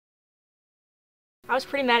I was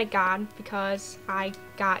pretty mad at God because I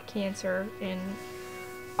got cancer in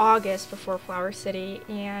August before Flower City,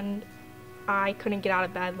 and I couldn't get out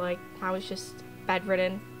of bed. Like, I was just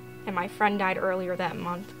bedridden, and my friend died earlier that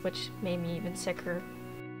month, which made me even sicker.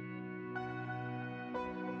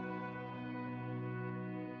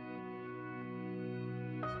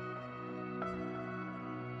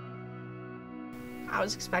 I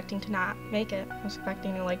was expecting to not make it. I was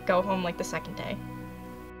expecting to go home the second day.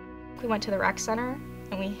 We went to the rec center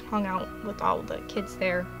and we hung out with all the kids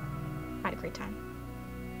there. I had a great time.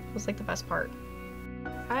 It was the best part.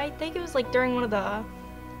 I think it was during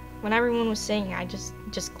when everyone was singing, I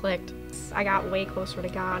just clicked. I got way closer to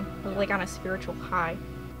God. I was on a spiritual high.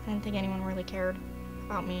 I didn't think anyone really cared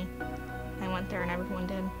about me. I went there and everyone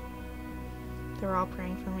did. They were all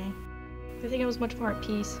praying for me. I think I was much more at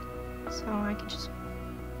peace, so I could just,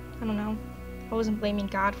 I don't know. I wasn't blaming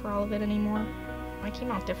God for all of it anymore. I came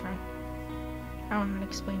out different. I don't know how to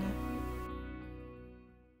explain it.